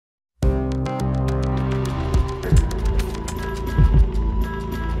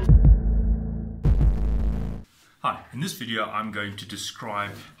Hi, in this video I'm going to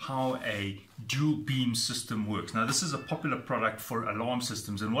describe how a dual beam system works. Now this is a popular product for alarm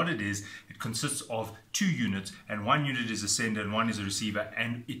systems, and what it is, it consists of two units, and one unit is a sender and one is a receiver,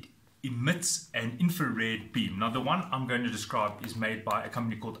 and it emits an infrared beam. Now the one I'm going to describe is made by a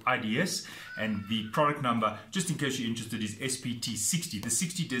company called IDS, and the product number, just in case you're interested, is SPT60. The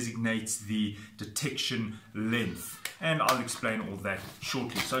 60 designates the detection length, and I'll explain all that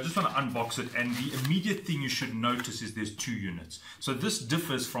shortly. So I just want to unbox it, and the immediate thing you should notice is there's two units. So this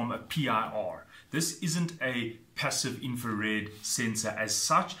differs from a PIR. This isn't a passive infrared sensor as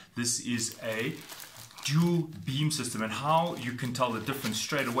such. This is a dual beam system, and how you can tell the difference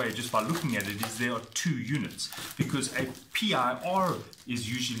straight away just by looking at it is there are two units, because a PIR is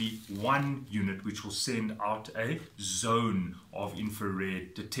usually one unit which will send out a zone of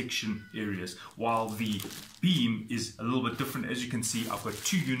infrared detection areas, while the beam is a little bit different. As you can see, I've got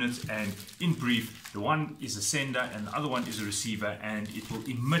two units, and in brief, the one is a sender and the other one is a receiver, and it will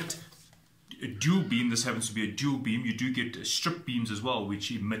emit a dual beam. This happens to be a dual beam. You do get strip beams as well,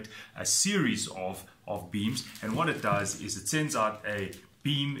 which emit a series of beams, and what it does is it sends out a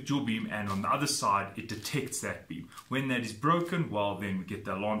beam, dual beam, and on the other side it detects that beam. When that is broken, well, then we get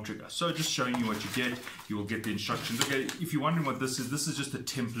the alarm trigger. So just showing you what you get, you will get the instructions. Okay, if you're wondering what this is just a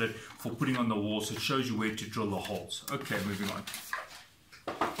template for putting on the wall, so it shows you where to drill the holes. Okay, moving on.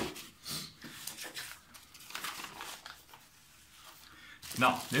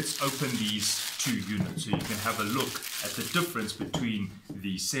 Now, let's open these two units so you can have a look at the difference between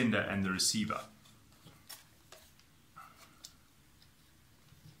the sender and the receiver.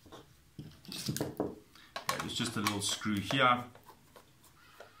 Okay, there's just a little screw here,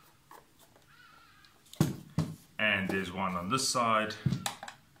 and there's one on this side.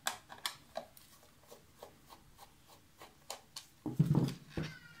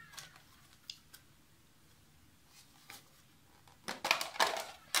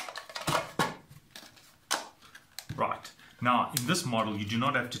 Right, now in this model you do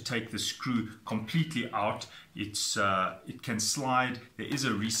not have to take the screw completely out. It can slide. There is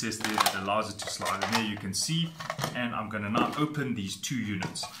a recess there that allows it to slide, and there you can see. And I'm going to now open these two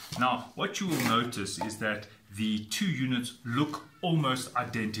units. Now what you will notice is that the two units look almost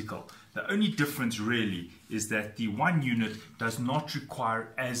identical. The only difference really is that the one unit does not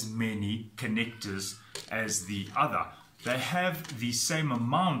require as many connectors as the other. They have the same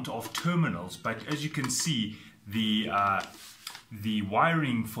amount of terminals, but as you can see, the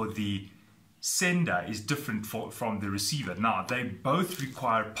wiring for the sender is different from the receiver. Now they both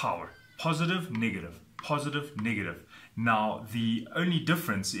require power, positive, negative, positive, negative. Now the only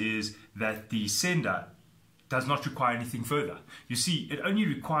difference is that the sender does not require anything further. You see, it only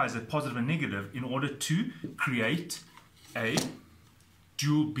requires a positive and negative in order to create a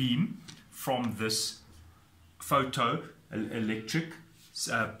dual beam from this photoelectric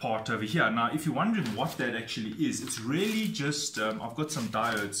part over here. Now if you're wondering what that actually is, it's really just I've got some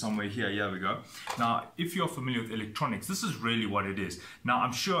diodes somewhere here. Here we go. Now if you're familiar with electronics, this is really what it is. Now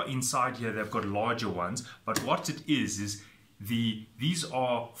I'm sure inside here they've got larger ones, but what it is these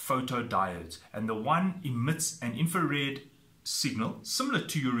are photodiodes, and the one emits an infrared signal similar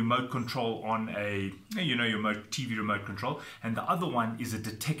to your remote control on a, your TV remote control, and the other one is a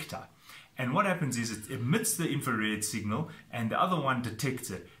detector. And what happens is it emits the infrared signal, and the other one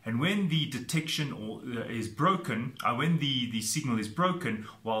detects it. And when the detection is broken, when the signal is broken,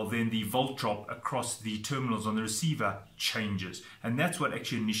 well, then the volt drop across the terminals on the receiver changes. And that's what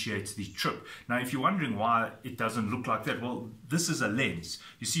actually initiates the trip. Now, if you're wondering why it doesn't look like that, well, this is a lens.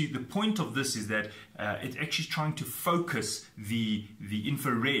 You see, the point of this is that it's actually trying to focus the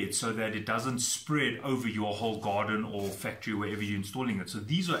infrared so that it doesn't spread over your whole garden or factory, wherever you're installing it. So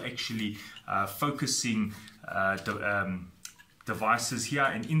these are actually focusing devices here,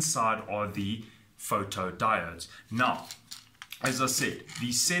 and inside are the photodiodes. Now, as I said,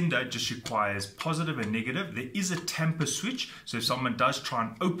 the sender just requires positive and negative. There is a tamper switch, so if someone does try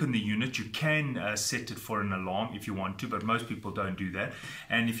and open the unit, you can set it for an alarm if you want to, but most people don't do that.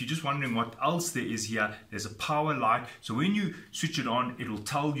 And if you're just wondering what else there is here, there's a power light. So when you switch it on, it'll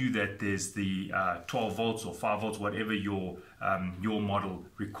tell you that there's the 12 volts or 5 volts, whatever your model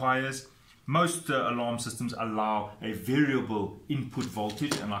requires. Most alarm systems allow a variable input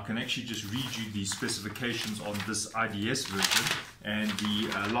voltage, and I can actually just read you the specifications on this IDS version. And the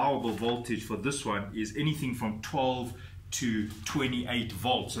allowable voltage for this one is anything from 12 to 28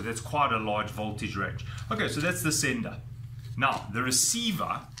 volts, so that's quite a large voltage range. Okay, so that's the sender. Now the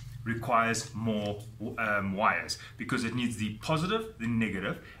receiver requires more wires, because it needs the positive, the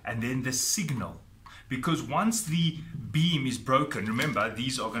negative, and then the signal. because once the beam is broken, remember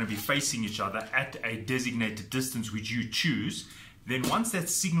these are going to be facing each other at a designated distance which you choose. Then once that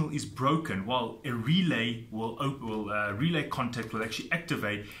signal is broken, well, a relay relay contact will actually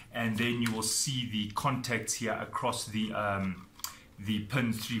activate, and then you will see the contacts here across the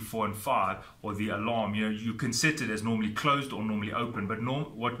pins 3, 4, and 5, or the alarm. You can set it as normally closed or normally open, but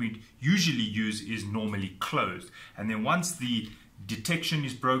what we usually use is normally closed. And then once the detection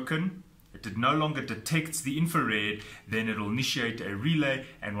is broken, it no longer detects the infrared, then it will initiate a relay,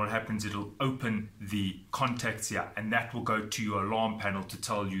 and what happens, it'll open the contacts here, and that will go to your alarm panel to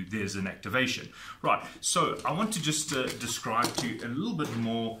tell you there's an activation. Right, so I want to just describe to you a little bit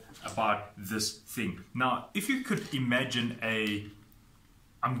more about this thing. Now, if you could imagine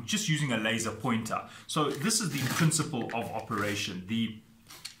I'm just using a laser pointer. So this is the principle of operation. The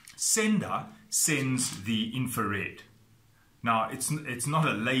sender sends the infrared. Now, it's not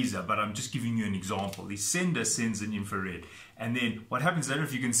a laser, but I'm just giving you an example. The sender sends an infrared. And then what happens, I don't know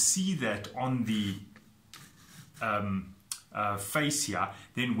if you can see that on the face here,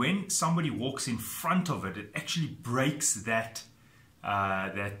 then when somebody walks in front of it, it actually breaks that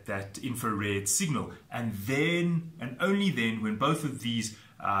infrared signal. And then, and only then, when both of these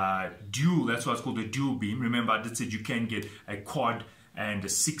dual, that's why it's called a dual beam. Remember, I did say you can get a quad and a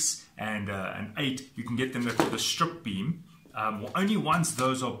 6 and an 8. You can get them, they're called a strip beam. Only once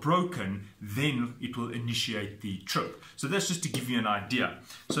those are broken, then it will initiate the trip. So that's just to give you an idea.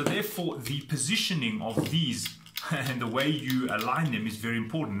 So therefore, the positioning of these and the way you align them is very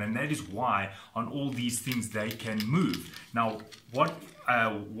important, and that is why on all these things they can move. Now, what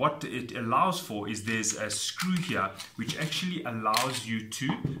it allows for is there's a screw here which actually allows you to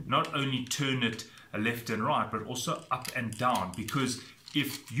not only turn it left and right, but also up and down. Because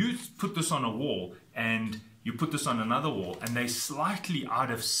if you put this on a wall and you put this on another wall and they're slightly out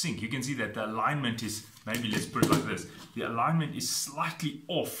of sync, you can see that the alignment is, maybe let's put it like this, the alignment is slightly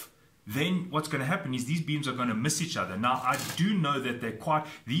off, then what's going to happen is these beams are going to miss each other. Now, I do know that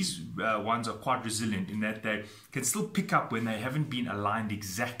these ones are quite resilient in that they can still pick up when they haven't been aligned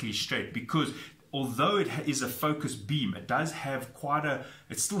exactly straight, because although it is a focused beam, it does have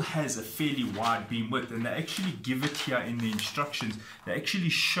it still has a fairly wide beam width, and they actually give it here in the instructions. They actually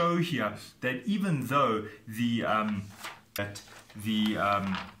show here that even though the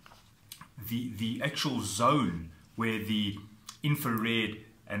actual zone where the infrared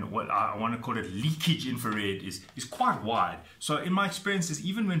and what I want to call it leakage infrared is quite wide. So in my experiences,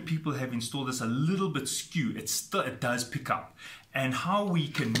 even when people have installed this a little bit skew, it does pick up. And how we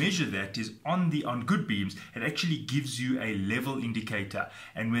can measure that is on good beams, it actually gives you a level indicator.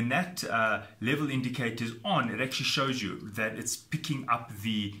 And when that level indicator is on, it actually shows you that it's picking up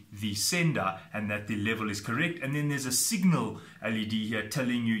the sender and that the level is correct. And then there's a signal LED here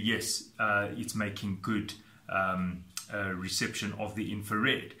telling you, yes, it's making good reception of the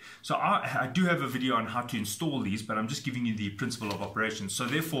infrared. So I do have a video on how to install these, but I'm just giving you the principle of operation. So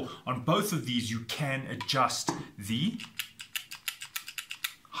therefore, on both of these, you can adjust the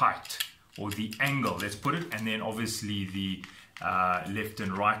height or the angle, let's put it, and then obviously the left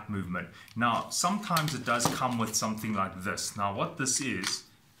and right movement. Now, sometimes it does come with something like this. Now, what this is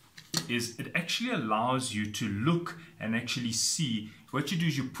it actually allows you to look and actually see. What you do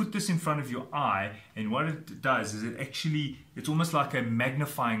is you put this in front of your eye, and what it does is it's almost like a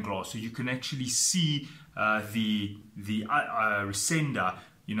magnifying glass, so you can actually see the sender,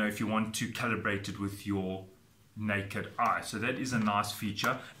 if you want to calibrate it with your naked eye. So that is a nice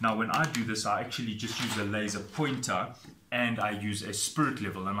feature. Now, when I do this, I actually just use a laser pointer and I use a spirit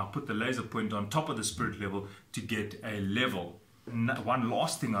level, and I put the laser pointer on top of the spirit level to get a level. One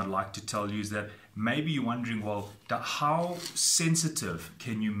last thing I'd like to tell you is that maybe you're wondering, well, how sensitive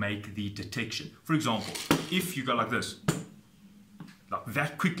can you make the detection? For example, if you go like this, like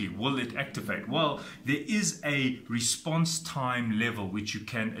that quickly, will it activate? Well, there is a response time level which you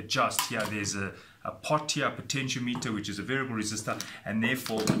can adjust. Here, there's a pot here, a potentiometer, which is a variable resistor, and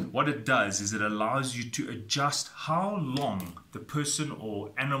therefore what it does is it allows you to adjust how long the person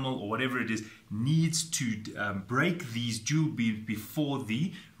or animal or whatever it is needs to break these dual beams before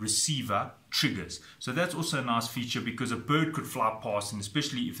the receiver triggers. So that's also a nice feature, because a bird could fly past, and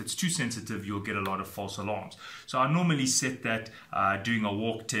especially if it's too sensitive, you'll get a lot of false alarms. So I normally set that doing a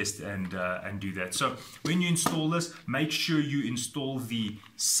walk test and do that. So when you install this, make sure you install the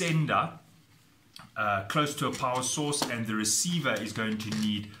sender close to a power source, and the receiver is going to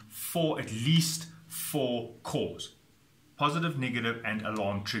need at least 4 cores: positive, negative, and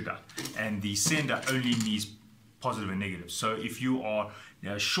alarm trigger. And the sender only needs positive and negative. So if you are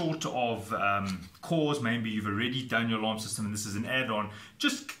short of cores, maybe you've already done your alarm system and this is an add-on,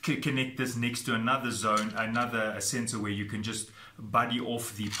 just connect this next to another zone, another sensor where you can just buddy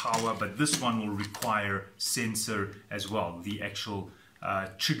off the power, but this one will require sensor as well, the actual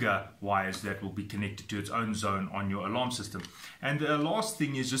trigger wires that will be connected to its own zone on your alarm system. And the last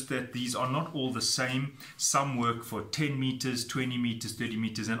thing is just that these are not all the same. Some work for 10 meters, 20 meters, 30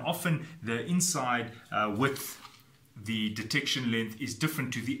 meters, and often the inside width, the detection length, is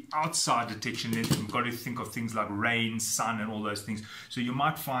different to the outside detection length. You've got to think of things like rain, sun, and all those things. So you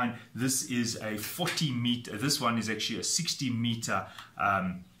might find this is a 40 meter, this one is actually a 60 meter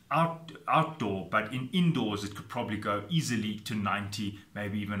outdoor, but indoors it could probably go easily to 90,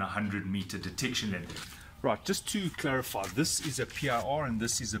 maybe even 100 meter detection length. Right, just to clarify, this is a PIR and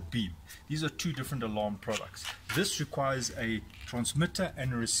this is a beam. These are two different alarm products. This requires a transmitter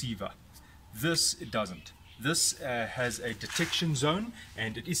and a receiver. This it doesn't. This has a detection zone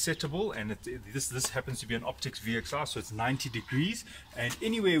and it is settable, and this happens to be an optics VXR, so it's 90 degrees, and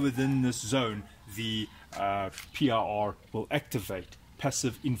anywhere within this zone the PIR will activate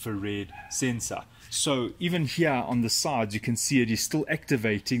passive infrared sensor. So even here on the sides you can see it is still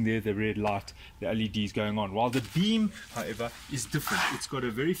activating there, the red light, the LEDs going on, while the beam however is different. It's got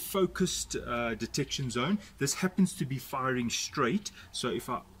a very focused detection zone. This happens to be firing straight, so if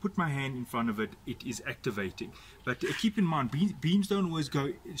I put my hand in front of it, it is activating. But keep in mind, beams don't always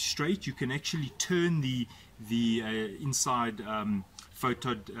go straight. You can actually turn the inside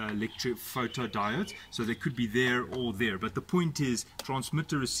photodiodes, so they could be there or there, but the point is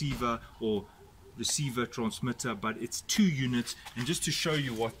transmitter receiver or receiver transmitter, but it's 2 units. And just to show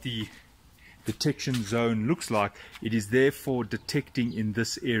you what the detection zone looks like, it is therefore detecting in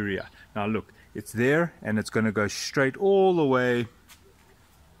this area. Now look, it's there and it's going to go straight all the way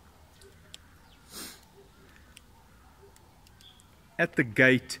at the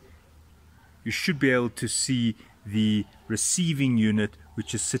gate. You should be able to see the receiving unit,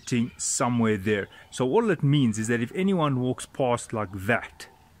 which is sitting somewhere there. So all it means is that if anyone walks past like that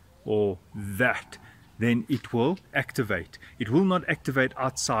or that, then it will activate. It will not activate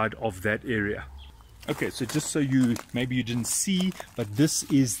outside of that area. Okay, so just so maybe you didn't see, but this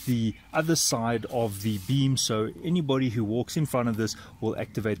is the other side of the beam, so anybody who walks in front of this will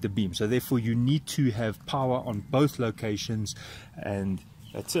activate the beam. So therefore you need to have power on both locations, and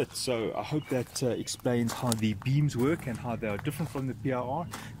that's it. So I hope that explains how the beams work and how they are different from the PIR.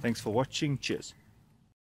 Thanks for watching. Cheers.